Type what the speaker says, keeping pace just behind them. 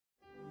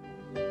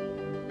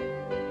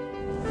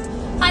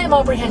Hi, I'm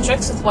Aubrey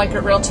Hendricks with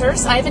Weichert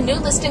Realtors. I have a new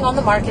listing on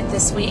the market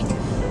this week.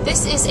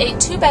 This is a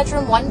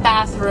 2-bedroom,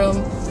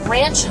 1-bathroom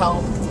ranch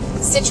home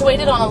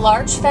situated on a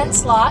large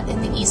fenced lot in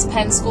the East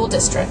Penn School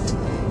District.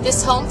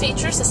 This home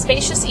features a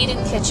spacious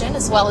eat-in kitchen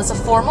as well as a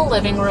formal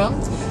living room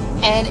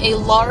and a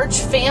large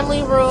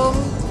family room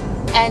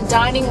and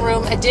dining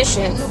room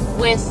addition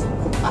with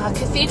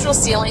cathedral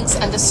ceilings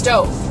and a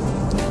stove.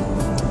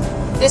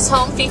 This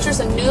home features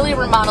a newly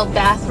remodeled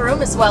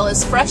bathroom as well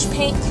as fresh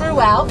paint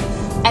throughout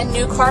and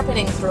new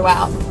carpeting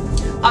throughout.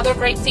 Other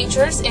great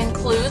features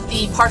include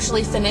the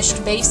partially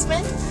finished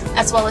basement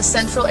as well as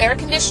central air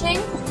conditioning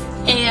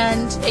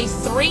and a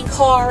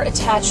 3-car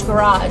attached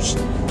garage.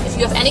 If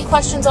you have any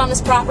questions on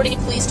this property,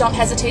 please don't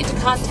hesitate to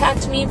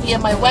contact me via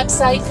my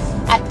website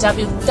at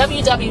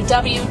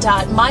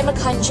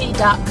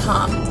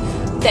www.mymacungie.com.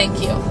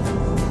 Thank you.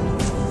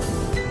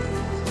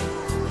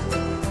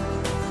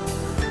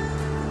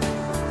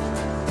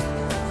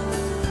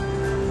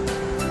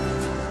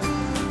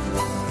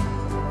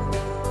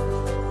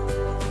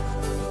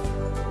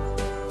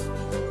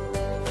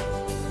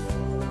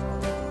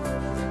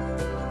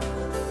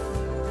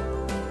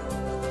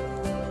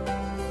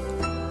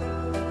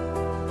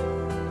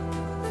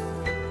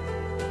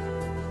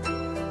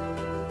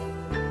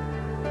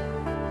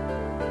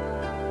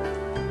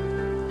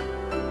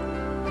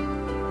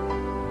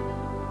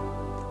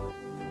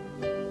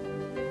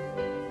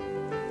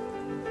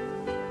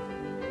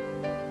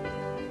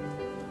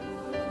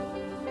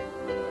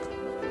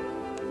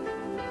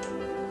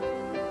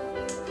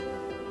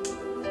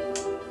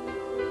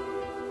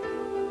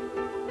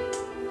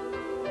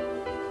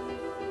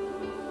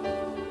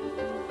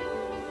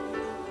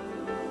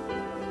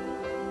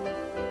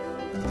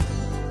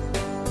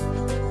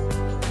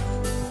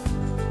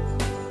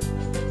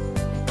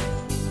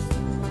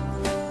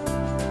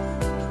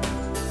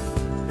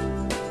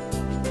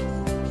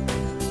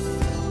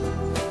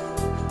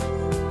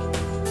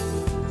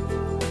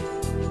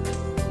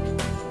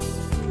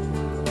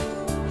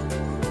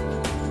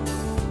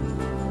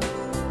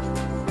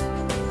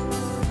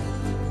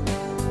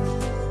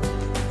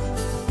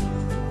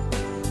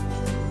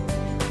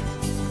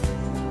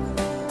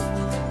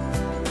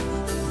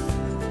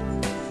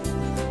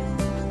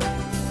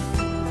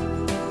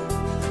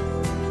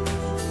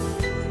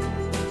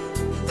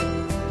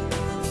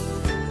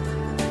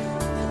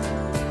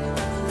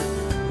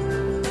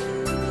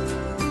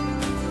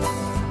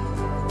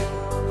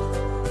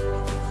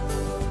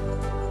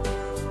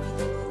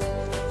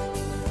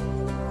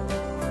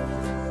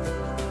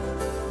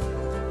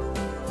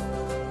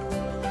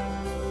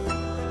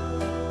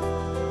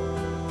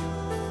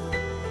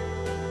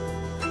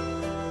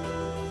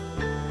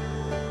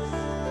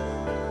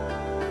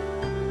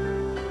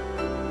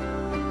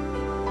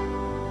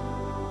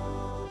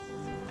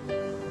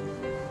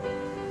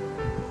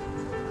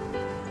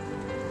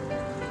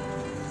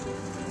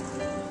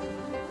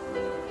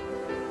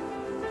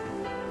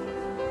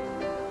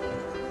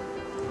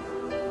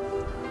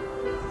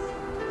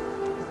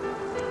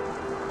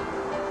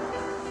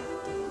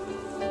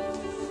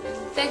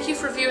 Thank you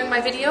for viewing my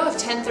video of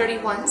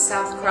 1031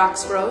 South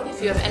Krocks Road.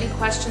 If you have any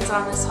questions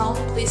on this home,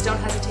 please don't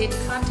hesitate to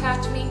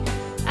contact me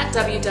at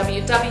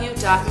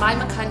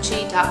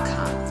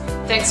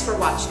www.mymacungie.com. Thanks for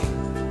watching.